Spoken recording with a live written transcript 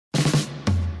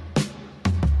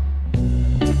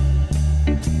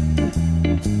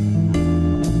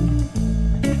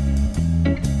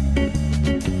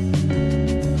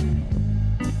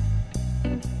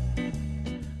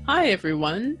Hi,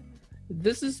 everyone.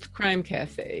 This is the Crime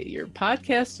Cafe, your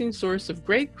podcasting source of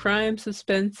great crime,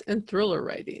 suspense, and thriller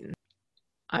writing.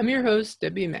 I'm your host,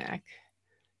 Debbie Mack.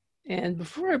 And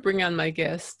before I bring on my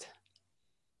guest,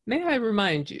 may I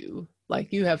remind you,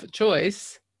 like you have a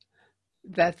choice,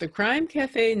 that the Crime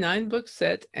Cafe 9-book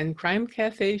set and Crime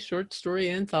Cafe short story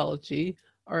anthology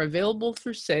are available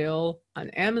for sale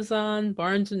on Amazon,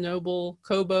 Barnes & Noble,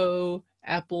 Kobo,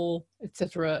 Apple,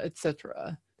 etc.,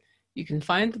 etc. You can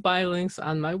find the buy links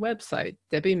on my website,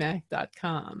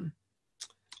 debbiemack.com.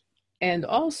 And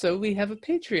also, we have a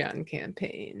Patreon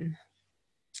campaign.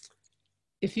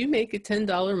 If you make a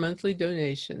 $10 monthly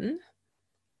donation,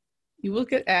 you will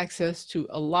get access to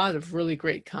a lot of really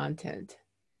great content,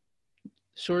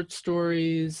 short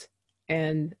stories,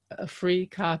 and a free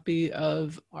copy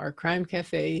of our Crime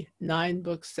Cafe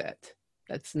 9-book set.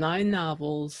 That's 9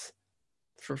 novels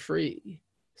for free.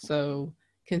 So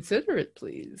consider it,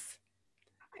 please.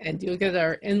 And you'll get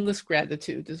our endless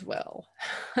gratitude as well.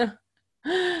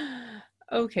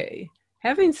 Okay,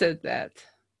 having said that,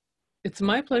 it's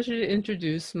my pleasure to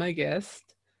introduce my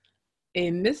guest,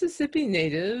 a Mississippi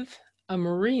native, a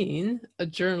Marine, a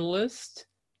journalist,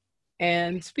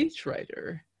 and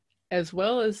speechwriter, as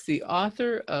well as the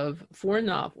author of 4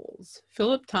 novels,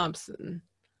 Phillip Thompson.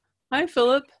 Hi,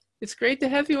 Phillip. It's great to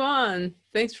have you on.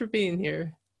 Thanks for being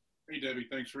here. Hey, Debbie.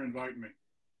 Thanks for inviting me.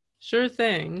 Sure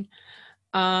thing.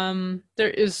 There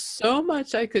is so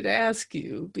much I could ask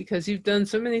you because you've done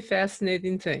so many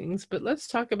fascinating things, but let's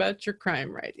talk about your crime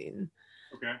writing.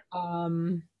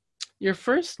 Okay. Your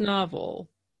first novel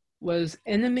was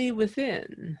Enemy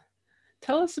Within.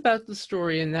 Tell us about the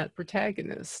story and that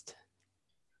protagonist.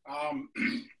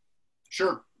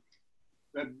 Sure.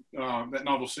 That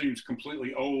novel seems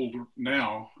completely old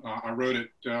now. I wrote it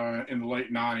in the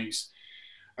late 90s.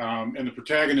 And the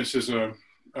protagonist is a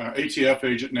ATF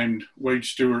agent named Wade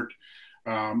Stewart,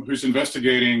 who's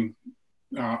investigating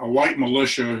a white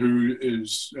militia who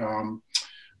is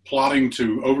plotting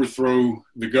to overthrow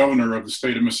the governor of the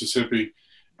state of Mississippi,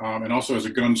 and also has a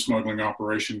gun smuggling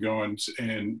operation going.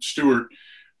 And Stewart,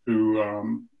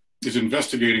 who is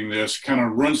investigating this, kind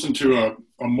of runs into a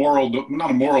moral,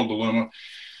 not a moral dilemma,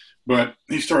 but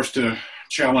he starts to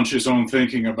challenge his own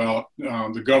thinking about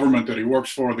the government that he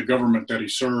works for, the government that he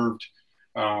served,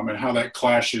 and how that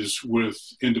clashes with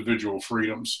individual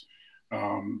freedoms.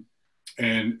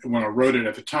 And when I wrote it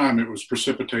at the time, it was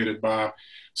precipitated by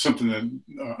something that,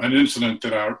 an incident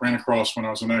that I ran across when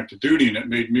I was on active duty, and it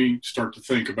made me start to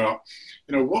think about,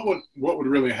 what would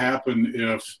really happen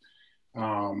if,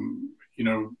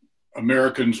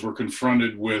 Americans were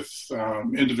confronted with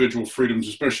individual freedoms,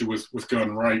 especially with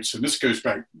gun rights. And this goes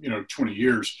back, 20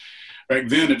 years. Back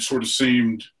then, it sort of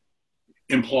seemed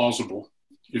implausible,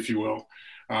 if you will.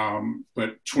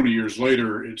 But 20 years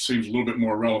later, it seems a little bit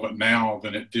more relevant now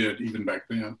than it did even back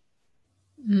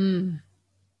then.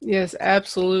 Yes,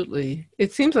 absolutely.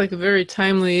 It seems like a very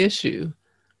timely issue.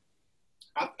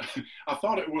 I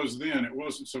thought it was then. It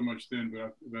wasn't so much then,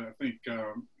 but I think,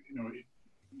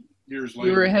 years later.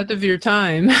 You were ahead of your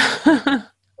time.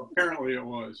 Apparently it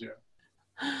was, yeah.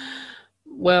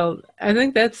 Well, I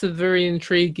think that's a very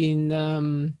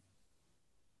intriguing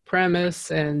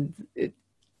premise, and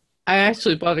I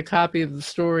actually bought a copy of the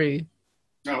story.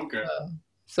 Oh, okay.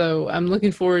 So I'm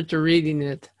looking forward to reading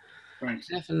it. Thanks.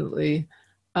 Definitely.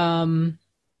 On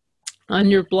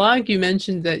your blog, you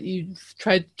mentioned that you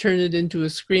tried to turn it into a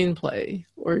screenplay,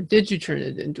 or did you turn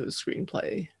it into a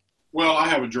screenplay? Well, I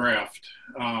have a draft.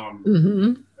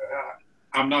 I'm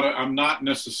not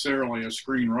necessarily a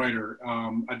screenwriter.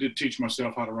 I did teach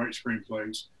myself how to write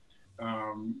screenplays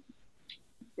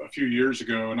a few years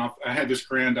ago, and I had this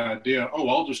grand idea.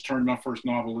 I'll just turn my first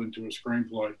novel into a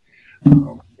screenplay,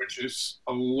 which is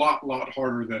a lot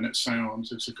harder than it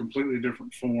sounds. It's a completely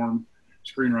different form.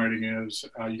 Screenwriting is.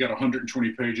 You got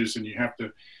 120 pages, and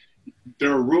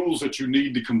there are rules that you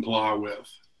need to comply with.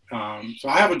 So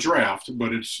I have a draft,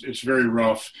 but it's very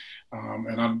rough,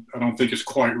 and I don't think it's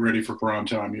quite ready for prime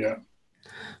time yet.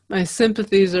 My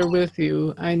sympathies are with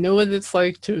you. I know what it's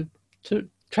like to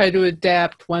try to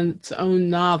adapt one's own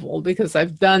novel because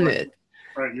I've done it.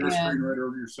 Right, you're a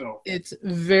screenwriter yourself. It's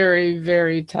very,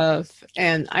 very tough,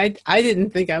 and I didn't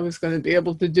think I was going to be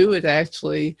able to do it,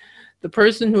 actually. The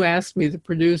person who asked me, the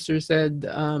producer, said,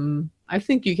 I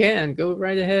think you can. Go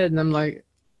right ahead. And I'm like,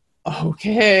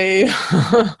 okay.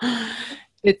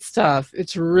 It's tough.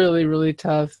 It's really, really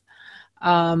tough.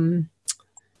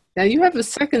 Now, you have a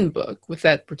second book with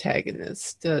that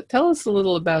protagonist. Tell us a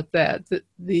little about that.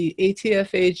 The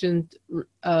ATF agent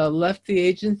left the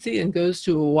agency and goes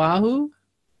to Oahu?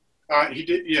 He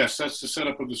did, yes. That's the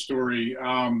setup of the story.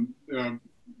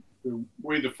 the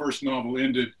way the first novel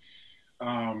ended,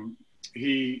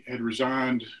 he had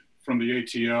resigned from the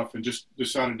ATF and just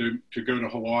decided to go to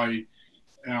Hawaii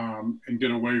and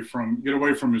get away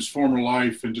from his former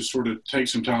life and just sort of take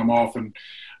some time off, and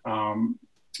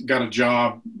got a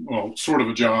job, well, sort of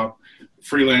a job,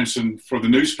 freelancing for the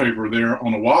newspaper there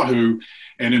on Oahu.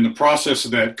 And in the process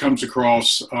of that, comes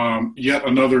across yet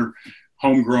another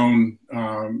homegrown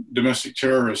domestic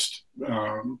terrorist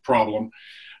problem,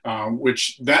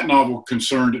 which that novel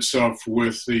concerned itself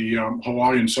with the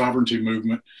Hawaiian sovereignty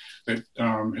movement that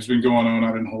has been going on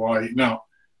out in Hawaii. Now,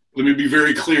 let me be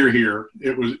very clear here.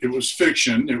 It was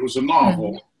fiction. It was a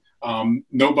novel.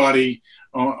 Nobody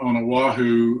on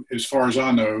Oahu, as far as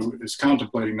I know, is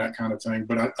contemplating that kind of thing.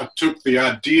 But I took the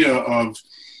idea of,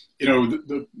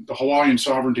 the Hawaiian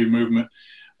sovereignty movement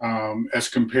as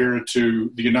compared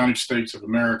to the United States of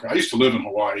America. I used to live in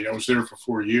Hawaii. I was there for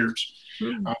 4 years.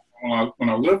 When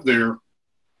I lived there,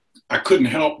 I couldn't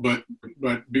help but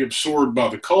be absorbed by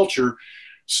the culture,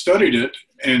 studied it,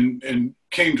 and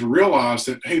came to realize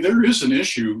that, hey, there is an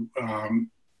issue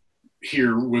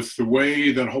here with the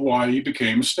way that Hawaii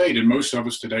became a state. And most of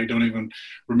us today don't even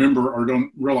remember or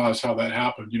don't realize how that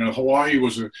happened. Hawaii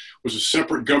was a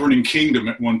separate governing kingdom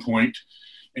at one point,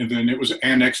 and then it was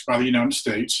annexed by the United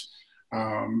States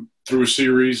through a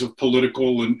series of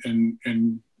political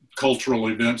and cultural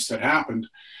events that happened.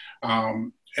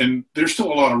 And there's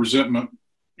still a lot of resentment,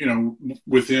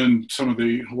 within some of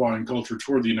the Hawaiian culture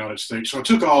toward the United States. So I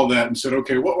took all of that and said,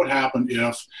 okay, what would happen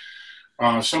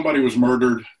if somebody was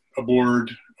murdered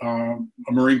aboard a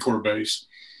Marine Corps base?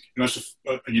 That's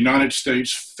a United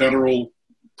States federal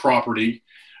property.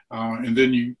 And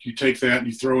then you take that and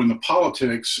you throw in the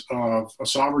politics of a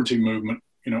sovereignty movement,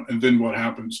 and then what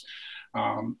happens?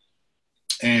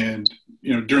 And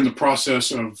during the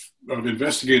process of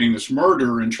investigating this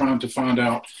murder and trying to find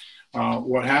out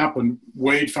what happened,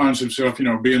 Wade finds himself,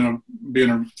 being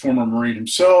a former Marine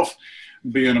himself,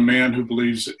 being a man who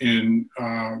believes in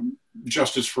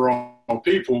justice for all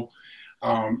people.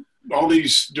 All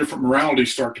these different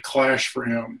moralities start to clash for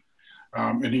him.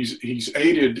 And he's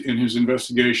aided in his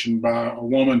investigation by a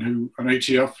woman an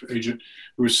ATF agent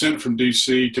who was sent from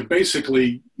DC to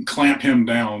basically clamp him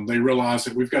down. They realize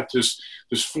that we've got this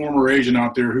former agent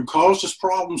out there who caused us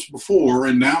problems before,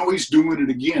 and now he's doing it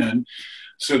again.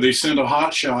 So they send a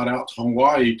hotshot out to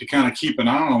Hawaii to kind of keep an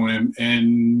eye on him,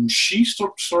 and she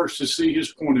starts to see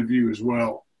his point of view as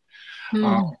well.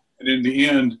 And in the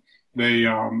end, they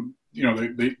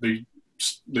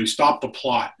stopped the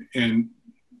plot. And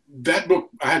that book,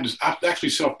 I actually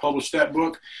self-published that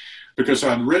book because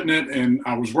I'd written it, and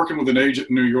I was working with an agent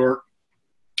in New York,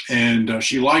 and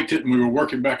she liked it, and we were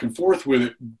working back and forth with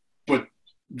it. But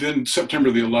then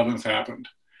September the 11th happened.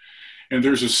 And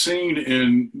there's a scene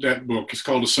in that book, it's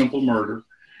called A Simple Murder.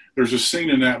 There's a scene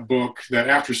in that book that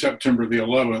after September the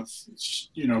 11th,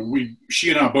 she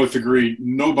and I both agreed,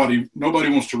 nobody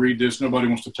wants to read this, nobody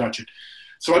wants to touch it.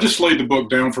 So I just laid the book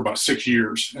down for about 6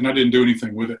 years, and I didn't do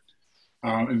anything with it.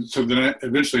 And so then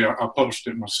eventually I published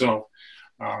it myself.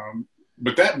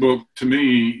 But that book to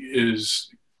me is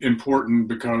important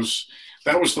because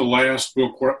that was the last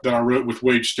book that I wrote with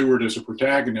Wade Stewart as a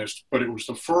protagonist, but it was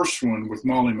the first one with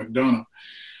Molly McDonough,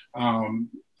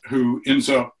 who ends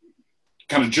up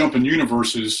kind of jumping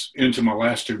universes into my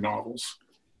last two novels.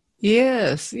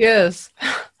 Yes.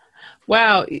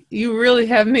 Wow, you really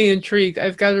have me intrigued.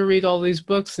 I've got to read all these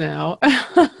books now.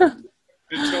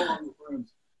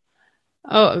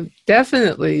 Oh,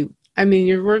 definitely. I mean,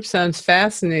 your work sounds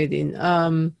fascinating.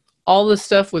 All the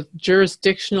stuff with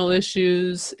jurisdictional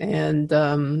issues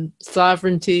and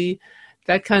sovereignty,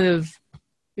 that kind of,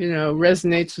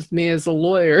 resonates with me as a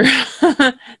lawyer,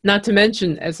 not to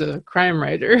mention as a crime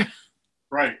writer.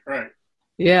 Right.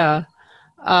 Yeah.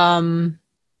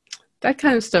 That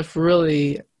kind of stuff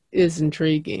really is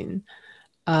intriguing.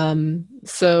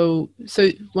 So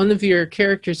one of your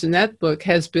characters in that book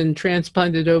has been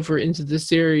transplanted over into the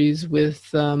series with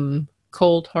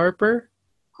Cold Harper.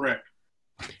 Correct.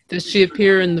 Does she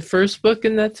appear in the first book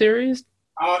in that series?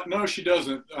 No, she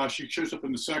doesn't. She shows up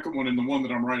in the second one and the one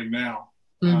that I'm writing now.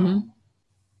 Mm-hmm.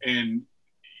 And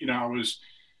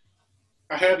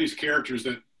I have these characters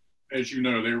that, as you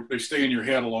know, they stay in your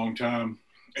head a long time.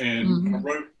 And mm-hmm. I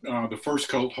wrote the first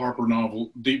Cold Harper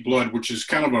novel, Deep Blood, which is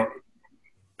kind of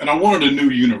and I wanted a new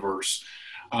universe.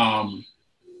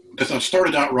 Because I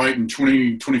started out writing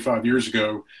 25 years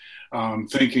ago,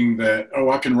 thinking that,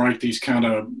 I can write these kind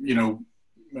of,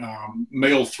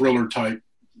 male thriller type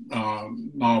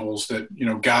novels that,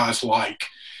 guys like.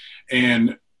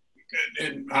 And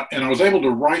I was able to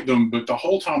write them, but the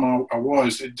whole time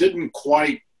it didn't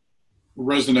quite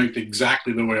resonate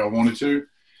exactly the way I wanted to.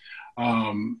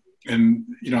 And,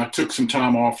 I took some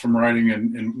time off from writing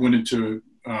and went into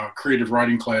a creative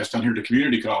writing class down here at the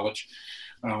community college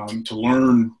to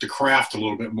learn to craft a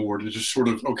little bit more, to just sort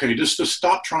of, okay, just to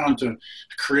stop trying to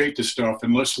create this stuff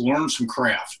and let's learn some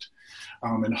craft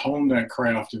and hone that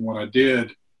craft. And what I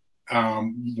did,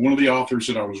 one of the authors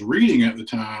that I was reading at the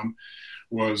time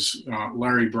was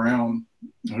Larry Brown,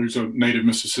 who's a native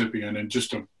Mississippian and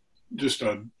just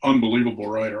an unbelievable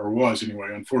writer, or was anyway.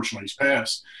 Unfortunately, he's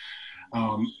passed.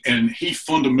 And he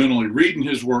reading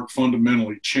his work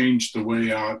fundamentally changed the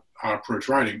way I approach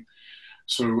writing.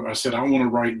 So I said, I want to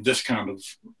write this kind of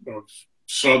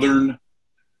Southern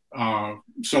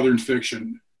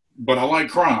fiction, but I like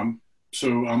crime.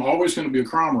 So I'm always going to be a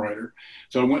crime writer.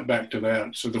 So I went back to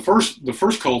that. So the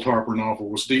first Colt Harper novel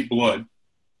was Deep Blood,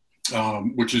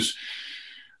 which is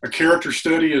a character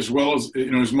study as well as,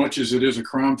 as much as it is a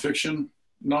crime fiction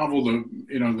novel.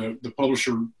 The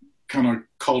publisher kind of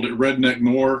called it redneck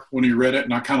noir when he read it,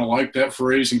 and I kind of liked that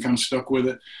phrase and kind of stuck with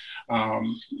it.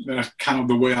 That's kind of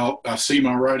the way I see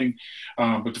my writing.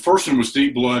 But the first one was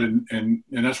Deep Blood, and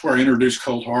that's where I introduced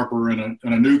Colt Harper and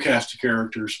a new cast of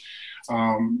characters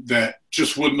that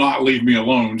just would not leave me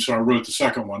alone. So I wrote the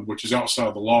second one, which is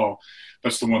Outside the Law.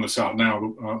 That's the one that's out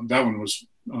now. That one was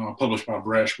published by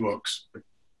Brash Books.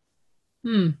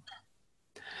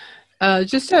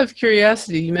 Just out of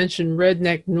curiosity, you mentioned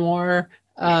redneck noir.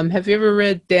 Have you ever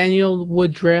read Daniel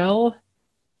Woodrell?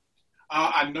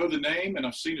 I know the name and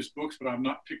I've seen his books, but I've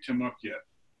not picked him up yet.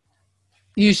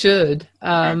 You should.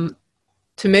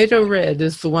 Tomato Red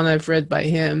is the one I've read by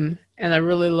him, and I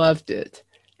really loved it.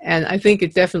 And I think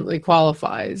it definitely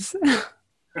qualifies.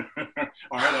 All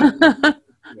right.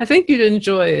 I think you'd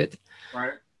enjoy it.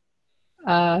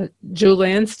 Right. Joe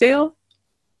Lansdale?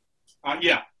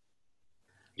 Yeah.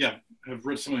 I've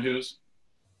read some of his.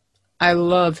 I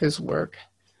love his work.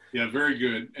 Yeah, very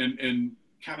good. And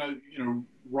kind of,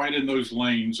 right in those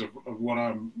lanes of what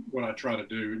I try to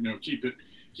do, keep it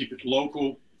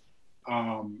local,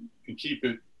 and keep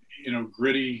it,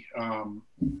 gritty.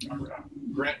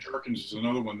 Grant Jerkins is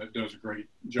another one that does a great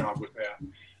job with that.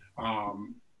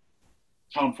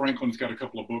 Tom Franklin's got a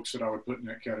couple of books that I would put in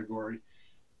that category.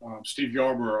 Steve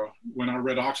Yarborough, when I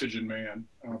read Oxygen Man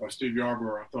by Steve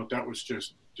Yarborough, I thought that was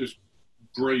just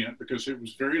brilliant because it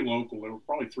was very local. There were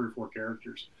probably 3 or 4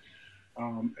 characters,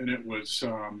 and it was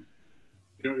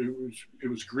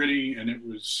gritty and it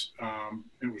was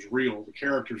real. The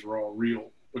characters were all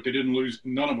real, but they didn't lose.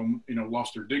 None of them,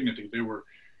 lost their dignity. They were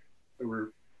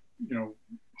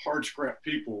hard scrap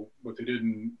people, but they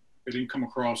didn't come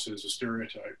across as a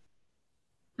stereotype.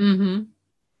 Mm-hmm.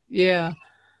 Yeah.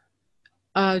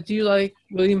 Do you like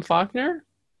William Faulkner?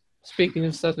 Speaking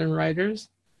of Southern writers.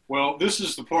 Well, this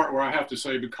is the part where I have to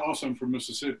say, because I'm from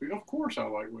Mississippi, of course I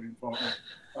like William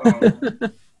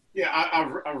Faulkner. Yeah,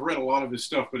 I've read a lot of his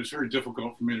stuff, but it's very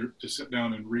difficult for me to sit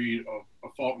down and read a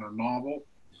Faulkner novel.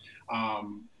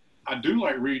 I do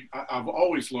like I've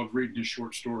always loved reading his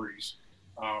short stories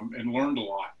and learned a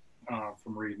lot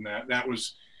from reading that. That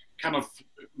was kind of,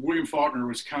 William Faulkner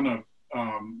was kind of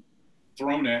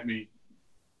thrown at me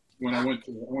when I went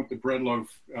to Breadloaf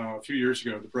a few years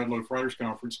ago, the Breadloaf Writers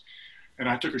Conference, and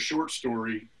I took a short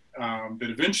story that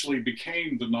eventually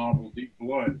became the novel Deep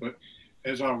Blood. But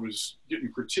as I was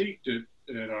getting critiqued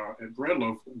at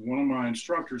Breadloaf, one of my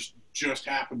instructors just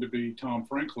happened to be Tom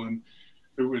Franklin,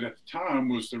 who at the time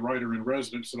was the writer in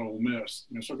residence at Ole Miss.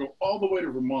 So I go all the way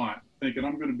to Vermont thinking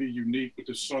I'm going to be unique with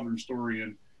this Southern story,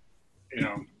 and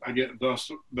I get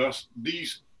thus the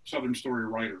Southern story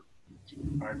writer.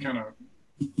 I kind of,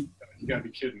 you got to be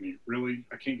kidding me, really?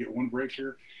 I can't get one break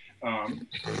here.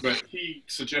 But he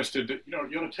suggested that,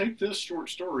 you ought to take this short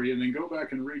story and then go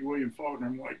back and read William Faulkner.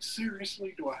 I'm like,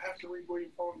 seriously, do I have to read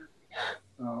William Faulkner?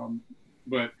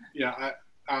 But yeah,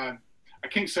 I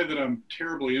can't say that I'm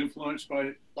terribly influenced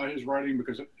by his writing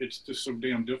because it's just so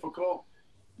damn difficult.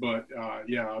 But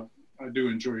yeah, I do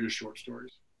enjoy his short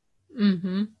stories.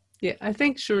 Mm-hmm. Yeah, I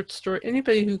think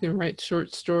anybody who can write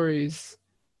short stories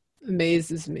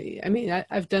amazes me. I mean,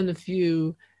 I've done a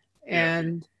few,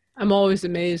 and I'm always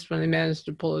amazed when they manage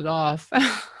to pull it off.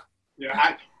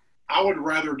 Yeah, I would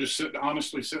rather just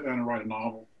honestly sit down and write a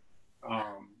novel.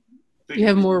 You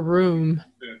have more room.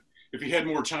 If he had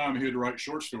more time, he'd write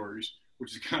short stories,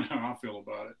 which is kind of how I feel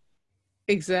about it.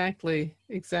 Exactly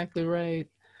right.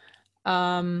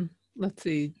 Let's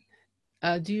see.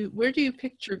 Where do you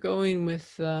picture going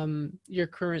with your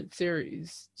current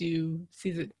series? Do you see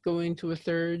it going to a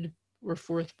 3rd or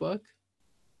 4th book?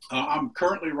 I'm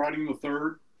currently writing the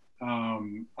 3rd.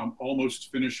 I'm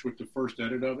almost finished with the first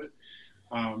edit of it.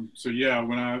 So yeah,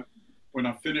 when when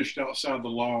I finished Outside the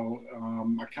Law,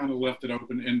 I kind of left it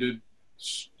open-ended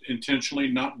intentionally,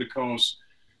 not because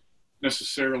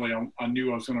necessarily I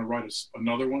knew I was going to write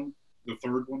another one, the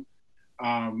third one,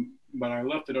 but I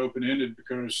left it open-ended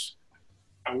because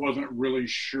I wasn't really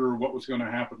sure what was going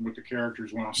to happen with the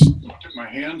characters. When I took my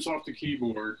hands off the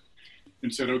keyboard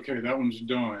and said, okay, that one's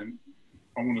done,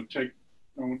 I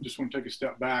just want to take a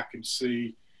step back and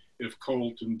see if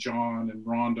Colt and John and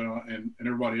Rhonda and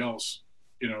everybody else,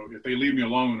 if they leave me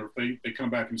alone, or if they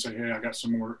come back and say, hey, I got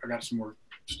some more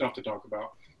stuff to talk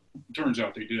about. It turns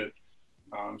out they did.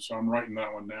 So I'm writing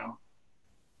that one now.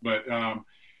 But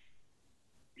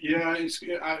yeah,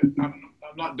 I'm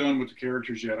not done with the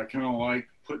characters yet. I kind of like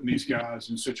putting these guys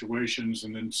in situations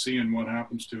and then seeing what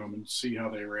happens to them and see how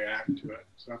they react to it.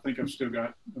 So I think I've still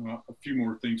got a few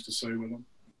more things to say with them.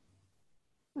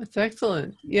 That's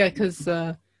excellent. Yeah, because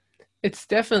it's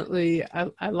definitely,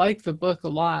 I like the book a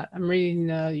lot. I'm reading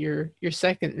your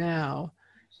second now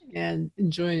and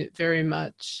enjoying it very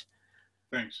much.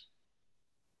 Thanks.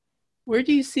 Where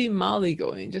do you see Molly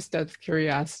going, just out of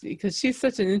curiosity? Because she's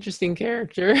such an interesting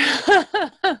character.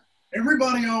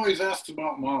 Everybody always asks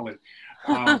about Molly.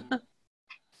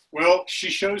 Well, she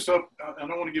shows up. I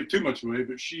don't want to give too much away,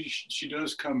 but she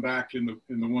does come back in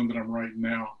the one that I'm writing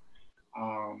now.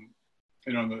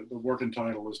 The working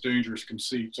title is Dangerous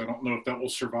Conceits. I don't know if that will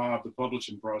survive the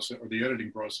publishing process or the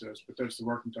editing process, but that's the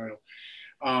working title.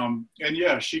 And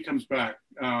yeah, she comes back.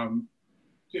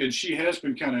 And she has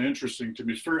been kind of interesting to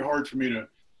me. It's very hard for me to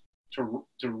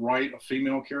write a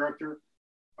female character.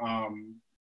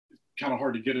 Kind of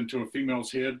hard to get into a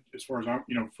female's head as far as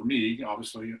for me,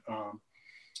 obviously.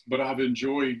 But I've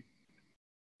enjoyed,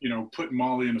 putting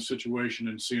Molly in a situation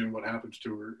and seeing what happens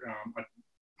to her.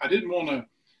 I didn't want to,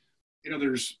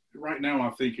 there's right now, I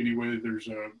think anyway, there's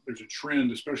a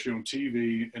trend, especially on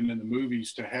TV and in the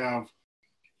movies, to have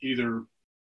either,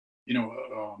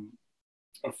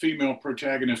 a female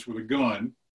protagonist with a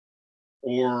gun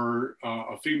or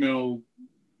a female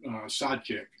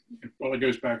sidekick. Well, it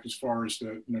goes back as far as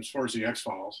the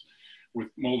X-Files with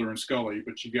Mulder and Scully,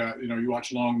 but you got, you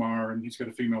watch Longmire and he's got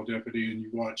a female deputy, and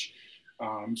you watch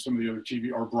some of the other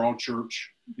TV, or Broadchurch,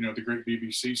 the great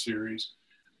BBC series.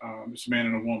 It's a man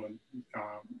and a woman,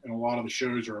 and a lot of the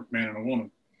shows are a man and a woman.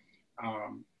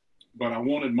 But I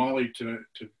wanted Molly to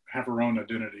have her own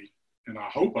identity, and I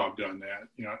hope I've done that.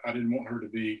 I didn't want her to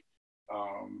be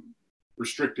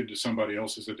restricted to somebody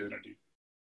else's identity.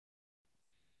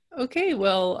 Okay,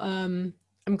 well, I'm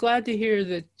glad to hear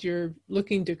that you're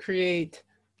looking to create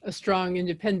a strong,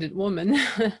 independent woman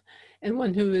and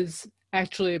one who is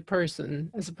actually a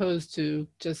person, as opposed to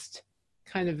just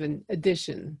kind of an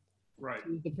addition. Right.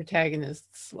 To the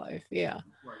protagonist's life. Yeah.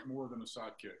 Right. More than a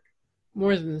sidekick.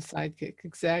 More than a sidekick,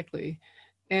 exactly.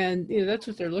 And that's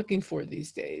what they're looking for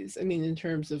these days. I mean, in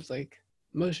terms of like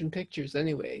motion pictures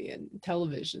anyway, and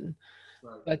television.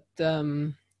 Right. But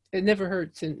it never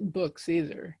hurts in books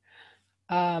either.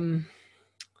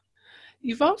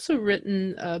 You've also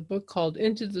written a book called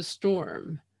Into the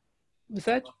Storm.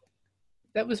 That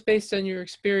was based on your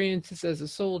experiences as a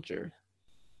soldier?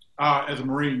 As a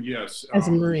Marine, yes. As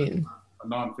a Marine. A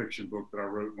nonfiction book that I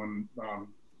wrote when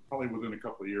probably within a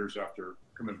couple of years after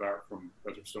coming back from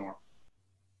Desert Storm.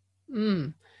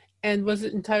 And was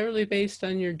it entirely based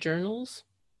on your journals?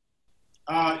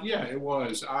 Yeah, it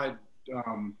was. Of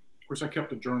course, I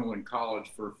kept a journal in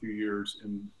college for a few years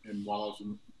while I was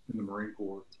in the Marine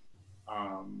Corps.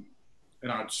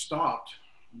 And I'd stopped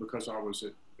because I was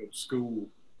at school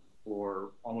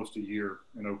for almost a year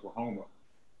in Oklahoma.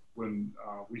 When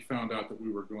we found out that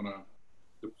we were going to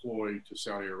deploy to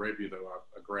Saudi Arabia, though,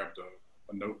 I grabbed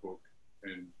a notebook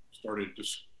and started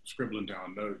just scribbling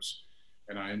down notes.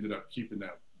 And I ended up keeping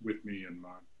that with me in my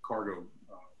cargo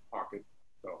pocket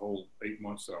the whole 8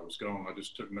 months that I was gone. I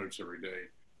just took notes every day.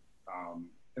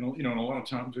 And a lot of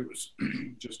times it was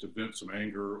just to vent some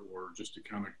anger, or just to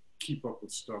kind of keep up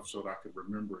with stuff so that I could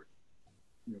remember it,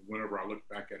 whenever I looked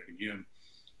back at it again.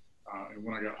 And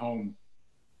when I got home,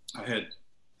 I had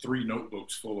 3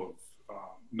 notebooks full of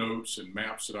notes and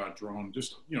maps that I'd drawn,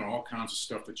 just, all kinds of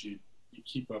stuff that you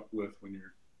keep up with when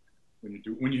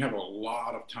you have a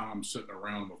lot of time sitting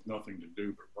around with nothing to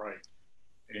do but write.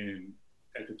 And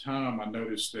at the time I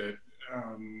noticed that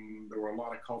there were a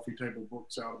lot of coffee table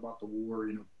books out about the war,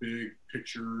 big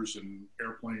pictures and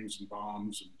airplanes and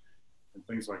bombs and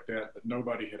things like that, but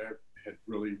nobody had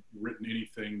really written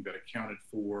anything that accounted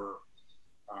for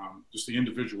just the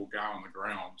individual guy on the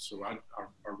ground. So I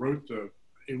wrote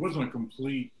it wasn't a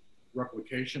complete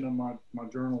replication of my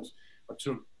journals. I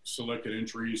took selected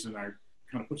entries and I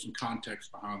kind of put some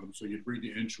context behind them. So you'd read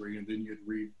the entry and then you'd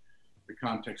read the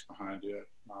context behind it.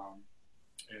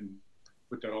 and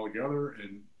put that all together,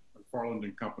 and Farland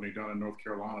and Company down in North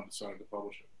Carolina decided to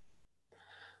publish it.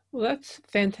 Well, that's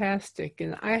fantastic.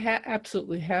 And I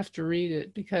absolutely have to read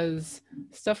it because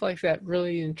stuff like that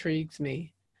really intrigues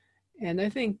me. And I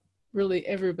think really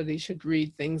everybody should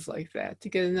read things like that to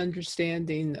get an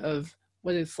understanding of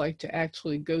what it's like to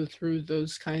actually go through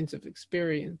those kinds of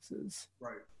experiences.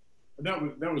 Right. And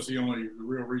that was the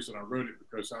real reason I wrote it,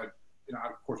 because of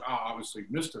course I obviously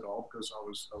missed it all because I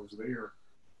was there.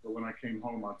 But when I came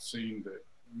home, I'd seen that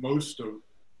most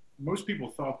people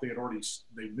thought they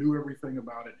knew everything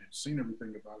about it and had seen everything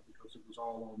about it because it was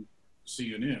all on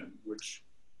CNN, which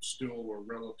still a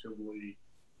relatively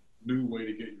new way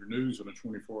to get your news in a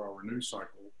 24-hour news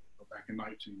cycle back in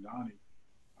 1990.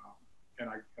 And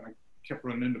I kept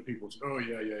running into people who said, "Oh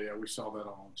yeah, we saw that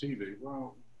all on TV."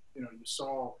 Well, you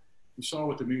saw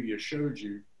what the media showed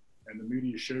you, and the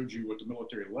media showed you what the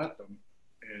military let them.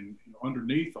 And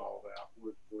underneath all that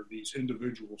were these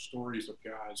individual stories of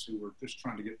guys who were just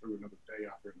trying to get through another day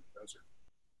out there in the desert.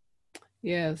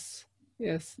 Yes,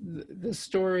 the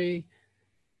story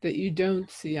that you don't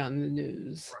see on the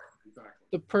news. Right, exactly.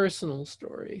 The personal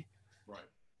story. Right.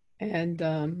 And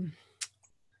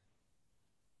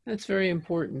that's very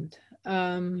important.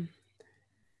 I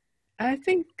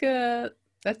think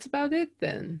that's about it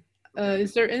then.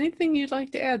 Is there anything you'd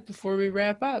like to add before we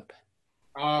wrap up?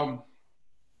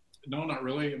 No, not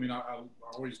really. I mean, I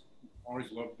always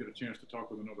love to get a chance to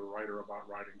talk with another writer about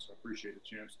writing, so I appreciate the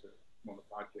chance to come on the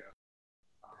podcast.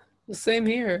 The same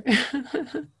here.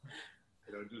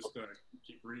 Just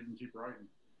keep reading, keep writing.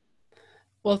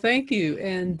 Well, thank you,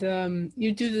 and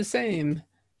you do the same.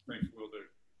 Thanks, will do.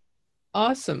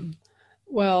 Awesome.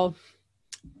 Well,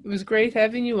 it was great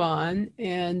having you on,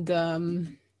 and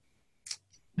I'm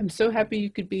so happy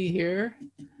you could be here.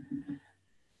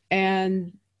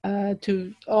 And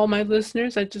to all my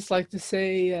listeners, I'd just like to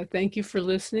say thank you for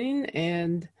listening,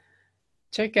 and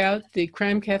check out the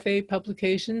Crime Cafe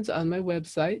publications on my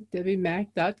website,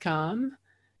 debbiemack.com,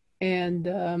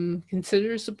 and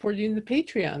consider supporting the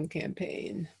Patreon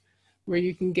campaign, where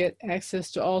you can get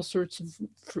access to all sorts of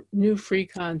new free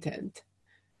content.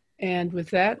 And with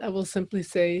that, I will simply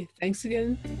say thanks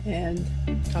again and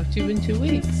talk to you in 2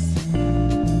 weeks.